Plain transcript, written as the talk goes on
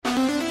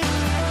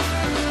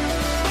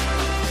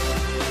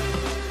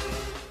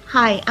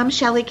Hi, I'm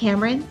Shelley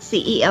Cameron,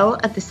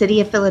 CEO of the City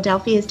of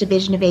Philadelphia's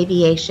Division of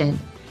Aviation,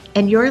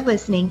 and you're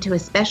listening to a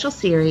special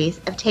series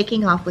of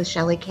Taking Off with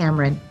Shelley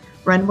Cameron,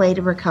 Runway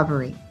to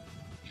Recovery.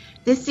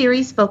 This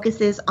series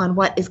focuses on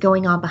what is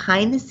going on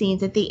behind the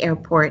scenes at the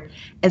airport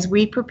as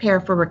we prepare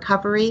for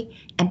recovery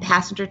and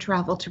passenger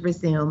travel to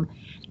resume,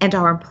 and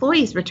our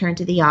employees return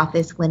to the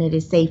office when it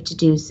is safe to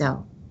do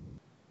so.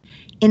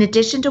 In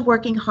addition to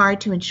working hard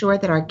to ensure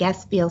that our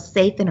guests feel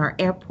safe in our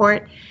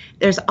airport,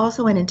 there's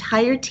also an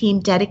entire team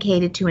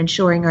dedicated to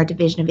ensuring our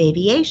Division of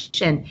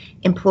Aviation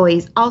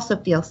employees also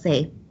feel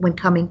safe when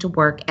coming to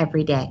work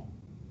every day.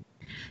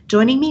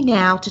 Joining me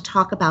now to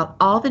talk about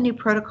all the new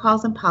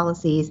protocols and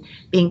policies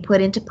being put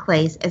into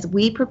place as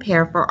we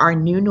prepare for our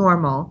new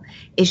normal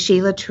is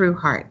Sheila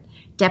Trueheart,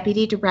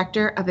 Deputy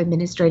Director of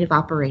Administrative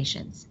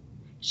Operations.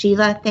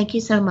 Sheila, thank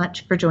you so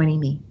much for joining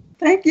me.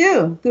 Thank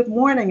you. Good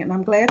morning, and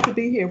I'm glad to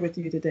be here with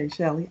you today,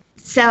 Shelley.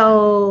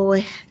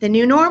 So the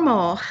new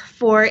normal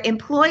for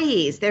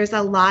employees, there's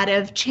a lot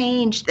of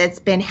change that's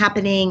been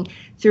happening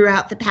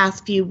throughout the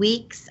past few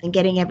weeks and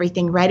getting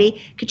everything ready.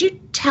 Could you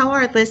tell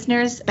our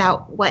listeners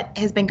about what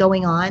has been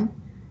going on?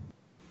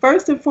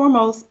 First and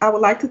foremost, I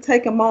would like to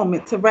take a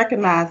moment to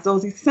recognize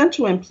those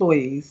essential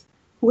employees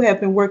who have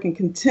been working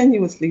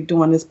continuously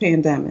during this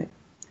pandemic.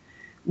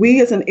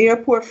 We as an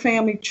airport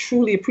family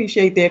truly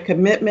appreciate their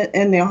commitment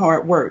and their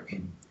hard work.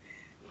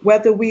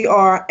 Whether we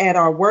are at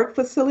our work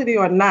facility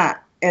or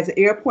not, as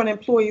airport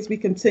employees, we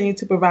continue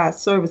to provide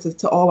services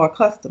to all our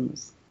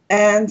customers.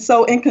 And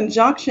so in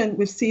conjunction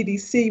with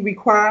CDC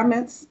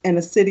requirements and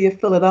the City of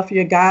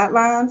Philadelphia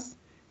guidelines,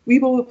 we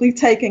will be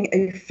taking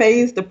a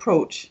phased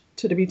approach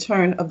to the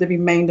return of the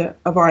remainder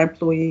of our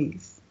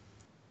employees.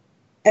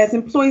 As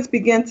employees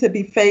begin to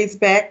be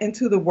phased back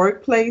into the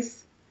workplace,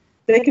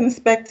 they can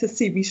expect to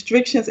see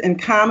restrictions in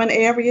common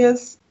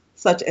areas,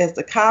 such as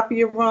the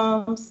copier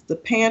rooms, the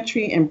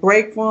pantry and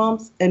break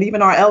rooms, and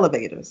even our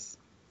elevators.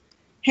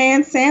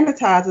 Hand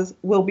sanitizers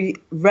will be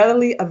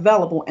readily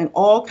available in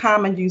all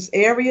common use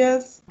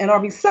areas, and our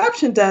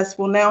reception desk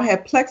will now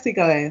have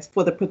plexiglass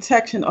for the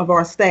protection of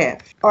our staff.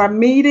 Our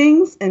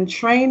meetings and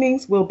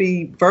trainings will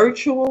be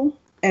virtual,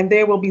 and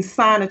there will be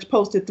signage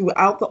posted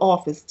throughout the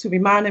office to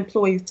remind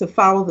employees to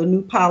follow the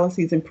new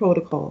policies and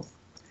protocols.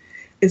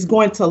 It's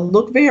going to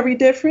look very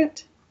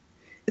different.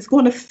 It's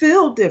going to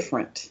feel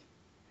different.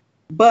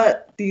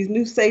 But these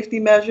new safety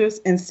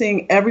measures and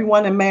seeing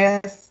everyone in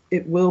masks,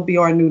 it will be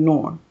our new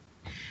norm.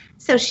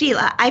 So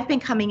Sheila, I've been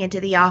coming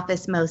into the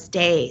office most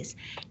days,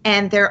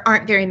 and there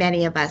aren't very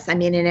many of us. I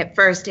mean, and at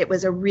first it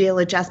was a real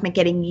adjustment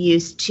getting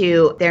used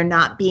to there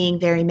not being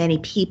very many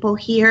people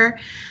here.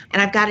 And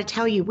I've got to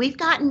tell you, we've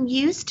gotten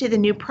used to the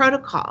new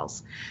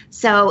protocols.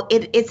 So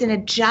it's an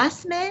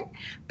adjustment,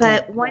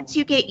 but once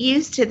you get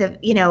used to the,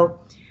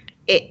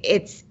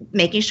 it's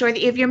making sure that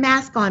you have your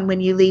mask on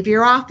when you leave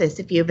your office,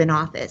 if you have an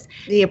office,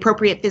 the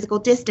appropriate physical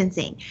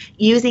distancing,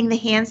 using the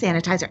hand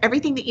sanitizer,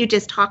 everything that you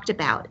just talked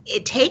about.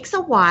 It takes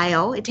a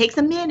while, it takes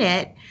a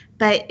minute,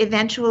 but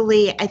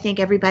eventually I think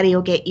everybody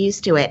will get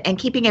used to it. And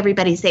keeping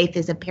everybody safe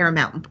is of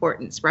paramount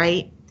importance,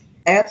 right?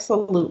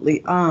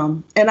 Absolutely.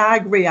 And I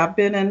agree. I've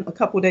been in a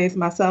couple of days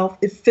myself.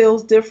 It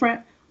feels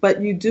different,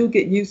 but you do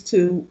get used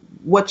to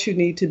what you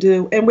need to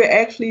do. And we're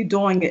actually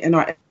doing it in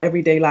our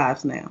everyday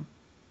lives now.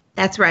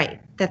 That's right.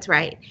 That's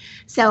right.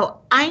 So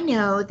I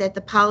know that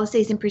the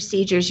policies and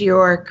procedures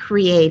you're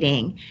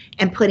creating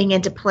and putting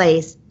into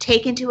place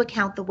take into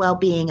account the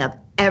well-being of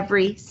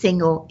every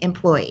single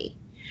employee.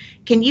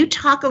 Can you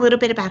talk a little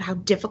bit about how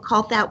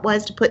difficult that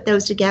was to put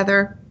those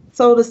together?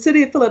 So the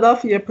City of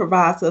Philadelphia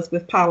provides us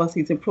with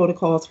policies and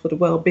protocols for the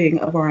well-being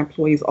of our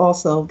employees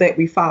also that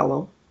we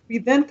follow. We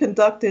then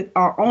conducted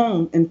our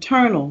own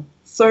internal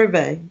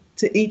survey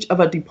to each of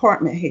our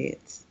department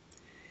heads.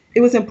 It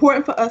was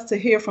important for us to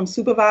hear from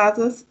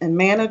supervisors and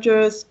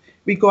managers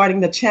regarding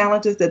the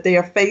challenges that they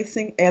are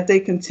facing as they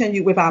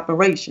continue with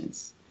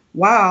operations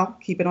while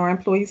keeping our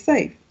employees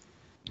safe.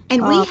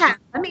 And we have,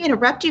 let me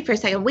interrupt you for a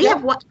second. We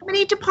have what, how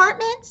many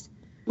departments?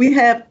 We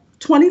have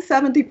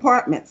 27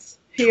 departments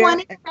here.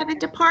 27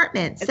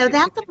 departments. So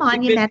that's a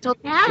monumental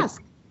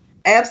task.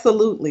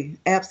 Absolutely.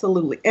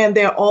 Absolutely. And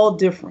they're all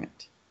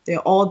different. They're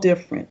all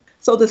different.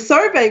 So the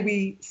survey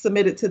we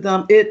submitted to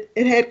them, it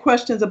had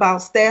questions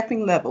about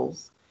staffing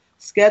levels,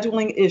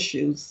 scheduling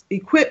issues,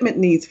 equipment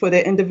needs for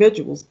their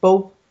individuals,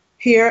 both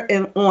here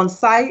and on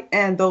site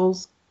and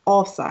those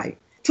off site.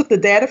 Took the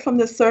data from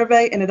this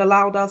survey and it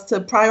allowed us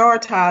to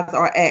prioritize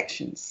our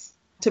actions,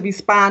 to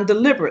respond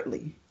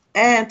deliberately,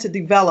 and to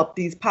develop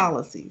these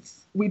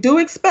policies. We do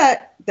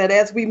expect that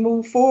as we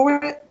move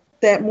forward,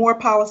 that more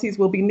policies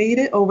will be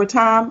needed over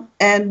time,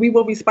 and we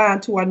will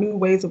respond to our new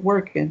ways of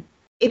working.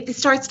 It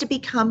starts to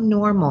become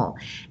normal,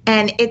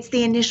 and it's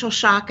the initial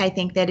shock, I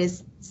think, that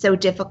is so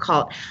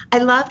difficult. I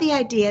love the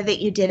idea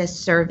that you did a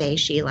survey,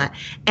 Sheila.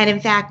 And in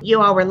fact,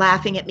 you all were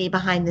laughing at me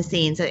behind the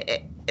scenes.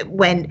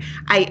 when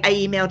I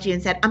emailed you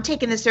and said, I'm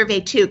taking the survey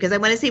too, because I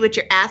want to see what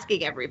you're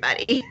asking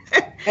everybody.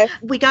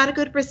 We got a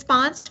good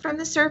response from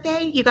the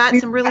survey. You got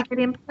some really good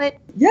input.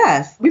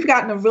 Yes, we've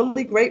gotten a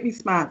really great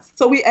response.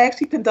 So we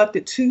actually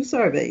conducted 2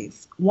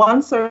 surveys.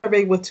 One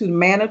survey was to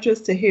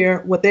managers to hear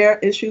what their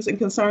issues and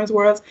concerns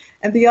were,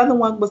 and the other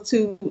one was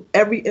to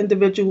every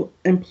individual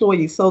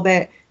employee, so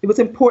that it was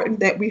important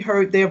that we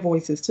heard their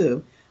voices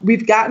too.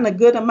 We've gotten a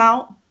good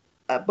amount,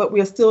 but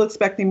we're still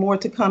expecting more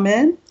to come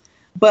in.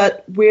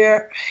 But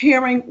we're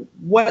hearing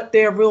what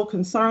their real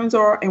concerns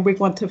are, and we're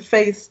going to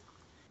face,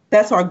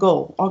 that's our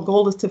goal. Our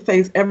goal is to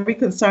face every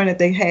concern that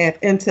they have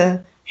and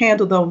to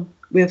handle them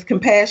with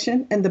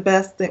compassion and the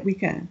best that we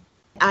can.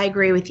 I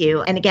agree with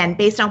you. And again,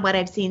 based on what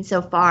I've seen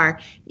so far,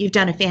 you've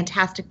done a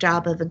fantastic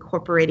job of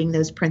incorporating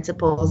those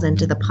principles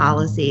into the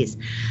policies.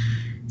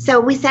 So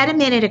we said a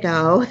minute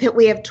ago that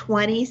we have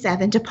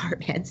 27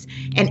 departments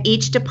and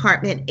each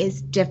department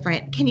is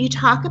different. Can you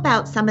talk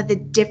about some of the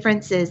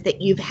differences that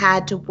you've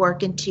had to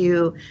work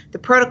into the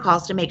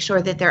protocols to make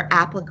sure that they're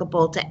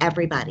applicable to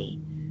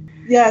everybody?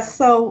 Yes,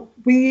 so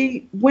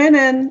we went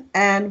in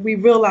and we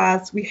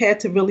realized we had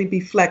to really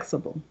be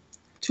flexible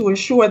to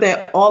ensure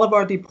that all of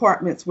our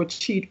departments were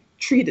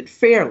treated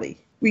fairly.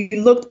 We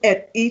looked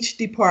at each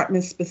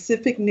department's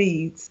specific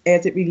needs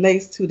as it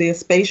relates to their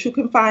spatial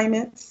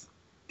confinements,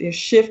 their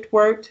shift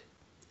work,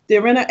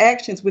 their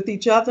interactions with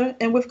each other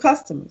and with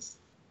customers,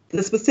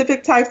 the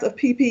specific types of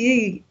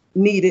PPE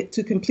needed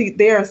to complete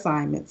their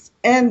assignments,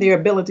 and their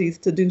abilities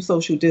to do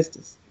social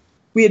distance.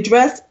 We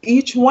addressed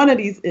each one of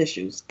these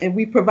issues, and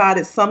we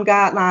provided some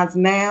guidelines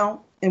now,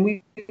 and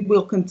we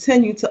will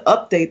continue to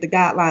update the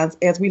guidelines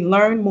as we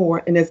learn more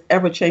in this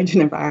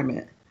ever-changing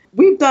environment.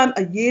 We've done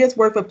a year's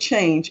worth of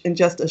change in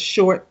just a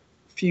short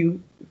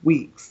few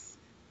weeks.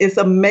 It's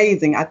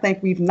amazing. I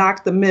think we've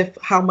knocked the myth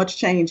how much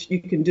change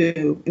you can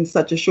do in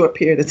such a short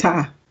period of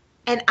time.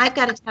 And I've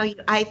got to tell you,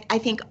 I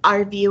think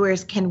our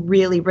viewers can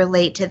really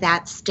relate to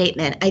that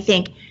statement. I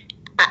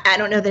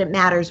don't know that it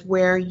matters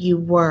where you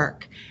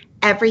work.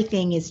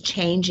 Everything is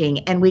changing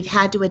and we've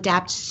had to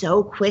adapt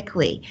so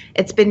quickly.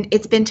 It's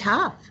been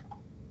tough.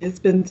 It's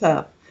been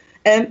tough.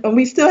 And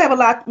we still have a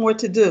lot more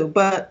to do,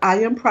 but I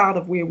am proud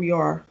of where we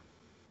are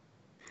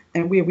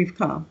and where we've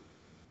come.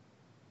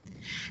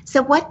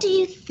 So what do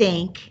you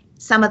think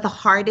some of the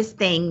hardest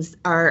things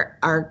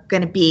are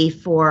going to be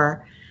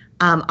for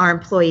our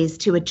employees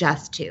to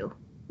adjust to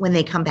when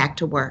they come back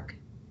to work?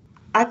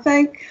 I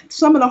think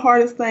some of the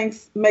hardest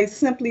things may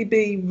simply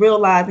be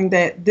realizing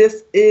that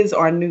this is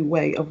our new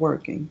way of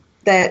working,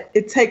 that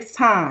it takes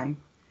time,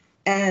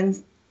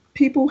 and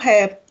people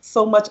have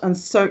so much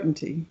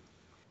uncertainty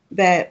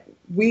that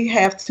we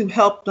have to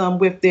help them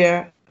with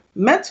their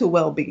mental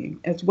well-being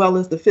as well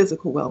as the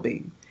physical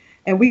well-being.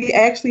 And we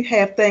actually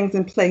have things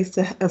in place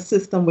to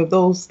assist them with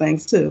those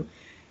things too.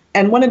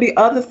 And one of the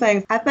other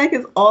things, I think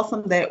it's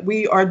awesome that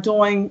we are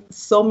doing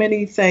so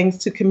many things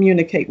to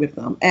communicate with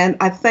them. And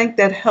I think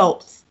that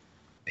helps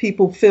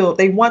people feel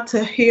they want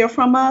to hear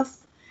from us.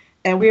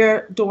 And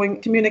we're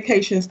doing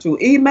communications through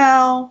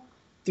email,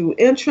 through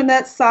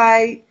intranet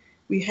site.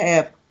 We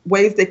have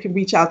ways they can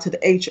reach out to the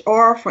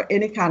HR for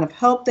any kind of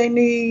help they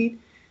need.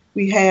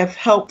 We have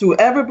help through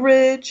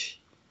Everbridge.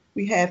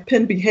 We have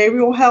Penn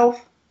Behavioral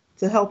Health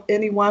to help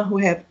anyone who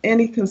have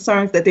any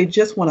concerns that they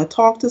just want to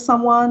talk to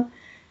someone.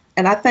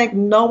 And I think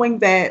knowing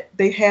that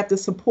they have the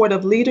support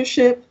of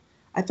leadership,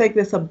 I think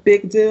that's a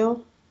big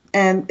deal.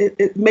 And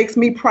it makes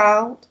me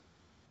proud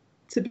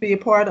to be a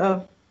part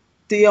of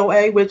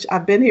DOA, which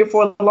I've been here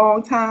for a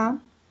long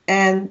time.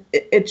 And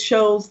it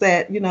shows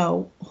that,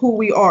 who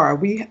we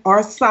are.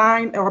 Our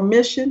sign, our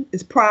mission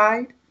is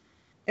pride,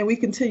 and we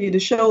continue to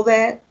show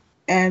that.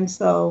 And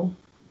so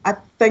I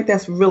think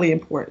that's really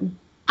important.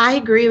 I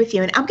agree with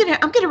you, and I'm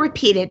gonna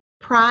repeat it.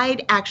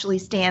 Pride actually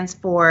stands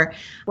for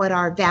what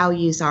our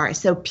values are.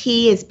 So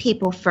P is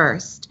people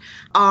first,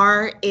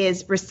 R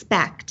is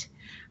respect,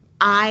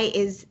 I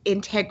is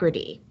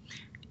integrity,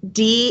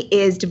 D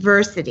is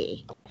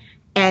diversity,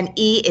 and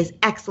E is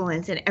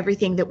excellence in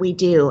everything that we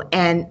do.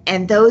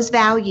 And those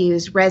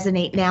values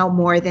resonate now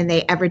more than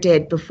they ever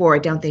did before,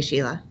 don't they,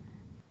 Sheila?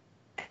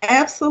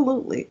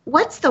 Absolutely.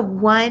 What's the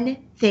one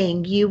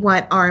thing you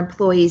want our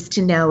employees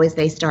to know as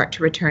they start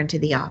to return to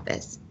the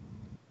office?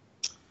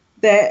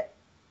 That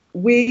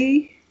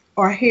we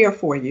are here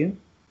for you.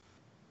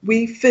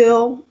 We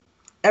feel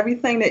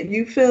everything that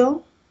you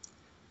feel,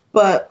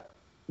 but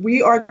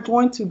we are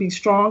going to be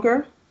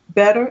stronger,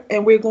 better,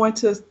 and we're going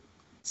to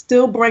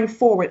still bring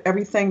forward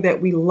everything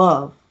that we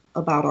love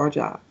about our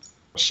jobs.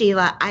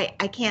 Sheila,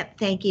 I can't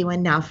thank you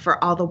enough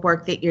for all the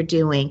work that you're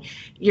doing.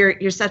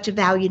 You're such a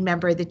valued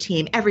member of the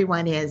team.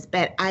 Everyone is,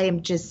 but I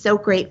am just so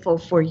grateful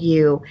for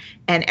you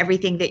and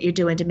everything that you're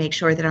doing to make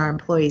sure that our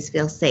employees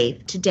feel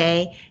safe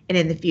today and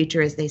in the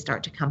future as they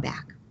start to come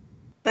back.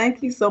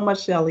 Thank you so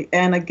much, Shelley.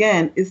 And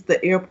again, it's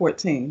the airport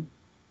team.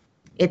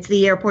 It's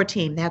the airport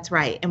team, that's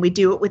right. And we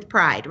do it with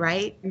pride,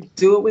 right? We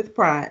do it with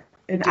pride.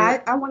 And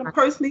I want to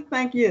personally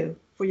thank you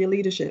for your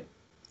leadership.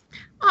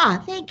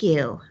 Thank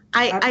you.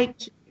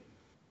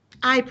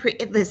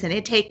 Listen.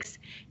 It takes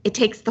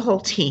the whole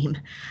team,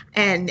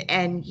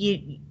 and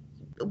you,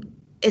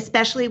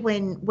 especially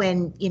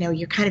when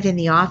you're kind of in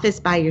the office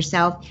by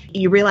yourself,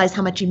 you realize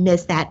how much you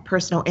miss that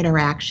personal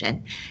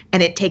interaction,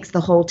 and it takes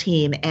the whole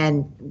team.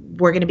 And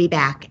we're going to be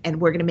back, and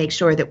we're going to make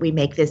sure that we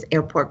make this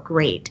airport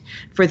great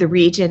for the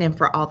region and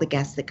for all the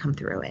guests that come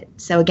through it.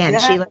 So again,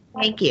 Sheila,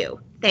 thank you.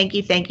 Thank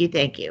you. Thank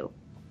you.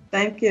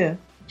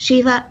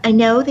 Sheila, I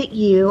know that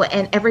you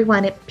and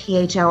everyone at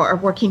PHL are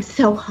working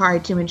so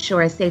hard to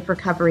ensure a safe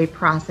recovery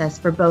process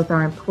for both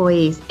our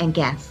employees and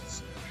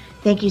guests.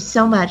 Thank you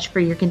so much for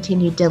your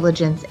continued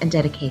diligence and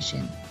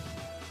dedication.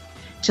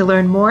 To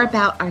learn more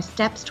about our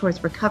steps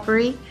towards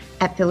recovery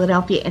at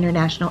Philadelphia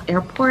International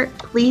Airport,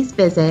 please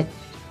visit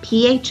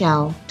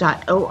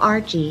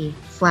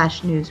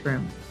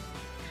phl.org/newsroom.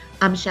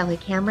 I'm Shelley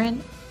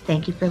Cameron.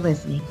 Thank you for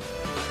listening.